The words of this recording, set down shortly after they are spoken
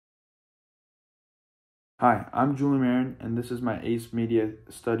Hi, I'm Julian Marin, and this is my AICE Media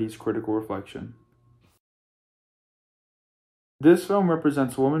Studies Critical Reflection. This film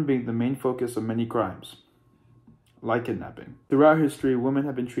represents women being the main focus of many crimes, like kidnapping. Throughout history, women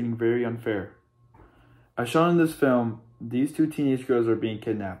have been treated very unfair. As shown in this film, these two teenage girls are being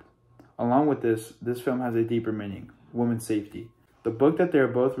kidnapped. Along with this film has a deeper meaning, women's safety. The book that they are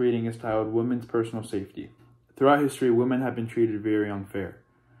both reading is titled Women's Personal Safety. Throughout history, women have been treated very unfair.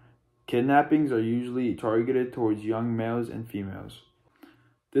 Kidnappings are usually targeted towards young males and females.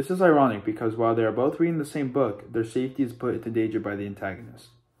 This is ironic because while they are both reading the same book, their safety is put into danger by the antagonist.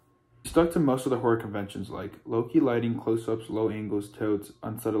 We stuck to most of the horror conventions like low-key lighting, close-ups, low angles, tilts,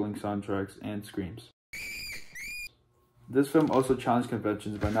 unsettling soundtracks, and screams. This film also challenged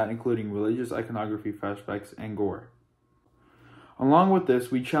conventions by not including religious iconography, flashbacks, and gore. Along with this,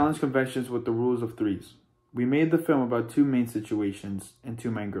 we challenged conventions with the rules of threes. We made the film about two main situations and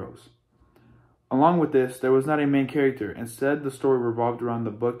two main girls. Along with this, there was not a main character. Instead, the story revolved around the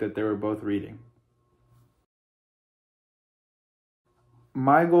book that they were both reading.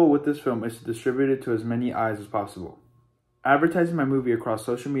 My goal with this film is to distribute it to as many eyes as possible. Advertising my movie across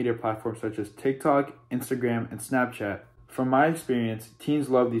social media platforms such as TikTok, Instagram, and Snapchat. From my experience, teens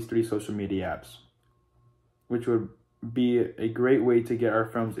love these three social media apps, which would be a great way to get our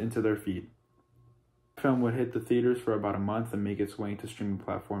films into their feed. The film would hit the theaters for about a month and make its way into streaming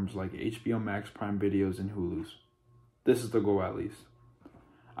platforms like HBO Max, Prime Videos, and Hulu's. This is the goal, at least.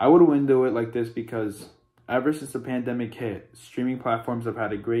 I would window it like this because ever since the pandemic hit, streaming platforms have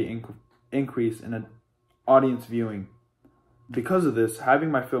had a great increase in audience viewing. Because of this,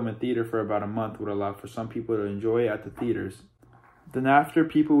 having my film in theater for about a month would allow for some people to enjoy it at the theaters. Then after,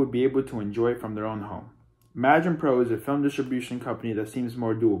 people would be able to enjoy it from their own home. Imagine Pro is a film distribution company that seems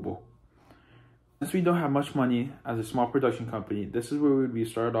more doable. Since we don't have much money as a small production company, this is where we would be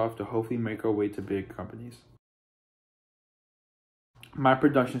started off to hopefully make our way to big companies. My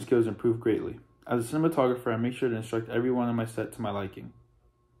production skills improved greatly. As a cinematographer, I make sure to instruct everyone on my set to my liking.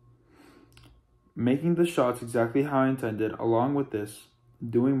 Making the shots exactly how I intended, along with this,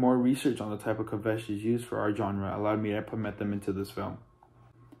 doing more research on the type of conventions used for our genre allowed me to implement them into this film.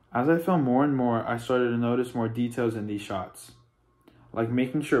 As I filmed more and more, I started to notice more details in these shots. Like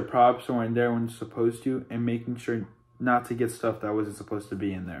making sure props weren't there when supposed to, and making sure not to get stuff that wasn't supposed to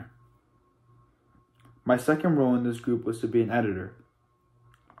be in there. My second role in this group was to be an editor.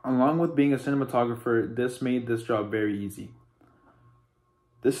 Along with being a cinematographer, this made this job very easy.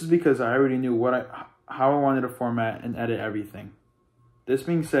 This is because I already knew how I wanted to format and edit everything. This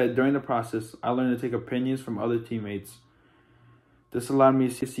being said, during the process, I learned to take opinions from other teammates. This allowed me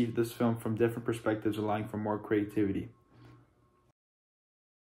to see this film from different perspectives, allowing for more creativity.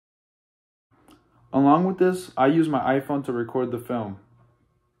 Along with this, I used my iPhone to record the film,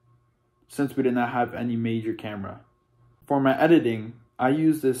 since we did not have any major camera. For my editing, I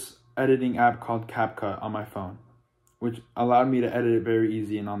used this editing app called CapCut on my phone, which allowed me to edit it very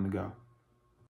easy and on the go.